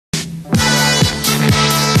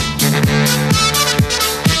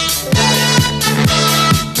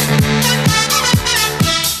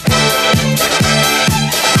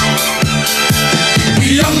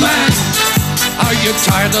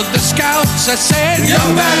part of the scouts. I said,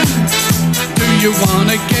 young man, do you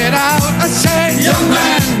wanna get out? I said, young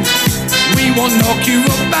man, we won't knock you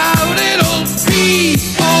about. It'll be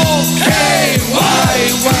okay, why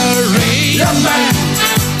worry? Young man,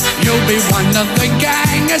 you'll be one of the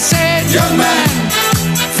gang. I said, young man,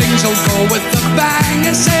 things will go with the bang.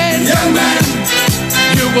 I said, young man,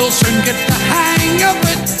 you will soon get the hang of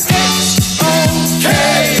it. It's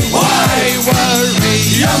okay, why worry?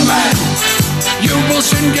 Young man, you will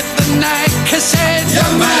soon get the knack. I said,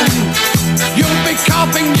 young man, you'll be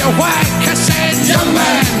copping your whack. I said, young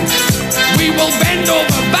man, we will bend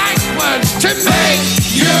over backwards to make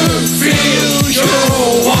you feel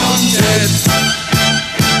you're wanted.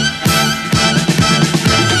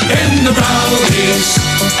 In the brownies,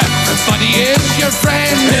 everybody is your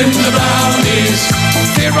friend. In the brownies,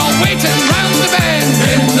 they're all waiting round the bend.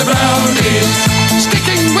 In the brownies,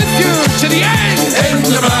 sticking with you to the end. In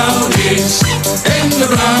the brownies, in the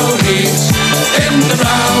brownies, in the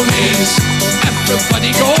brownies,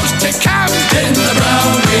 everybody goes to camp. In the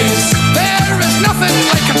brownies, there is nothing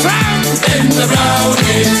like a tramp. In the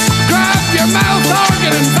brownies, grab your mouth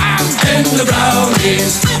organ and vamp. In the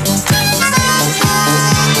brownies,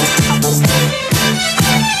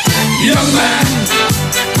 young man,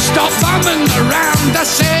 stop bumming around. I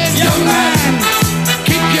said, young man,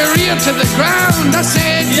 keep your ear to the ground. I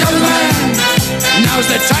said, young man, now's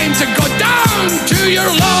the time to go down to your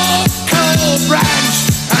local branch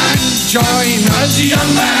and join us.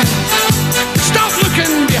 Young man, stop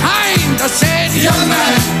looking behind. I said, young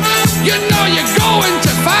man, you know you're going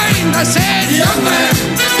to find. I said, young man,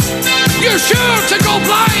 you're sure to go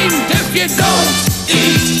blind if you don't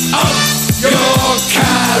eat up your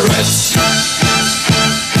cat.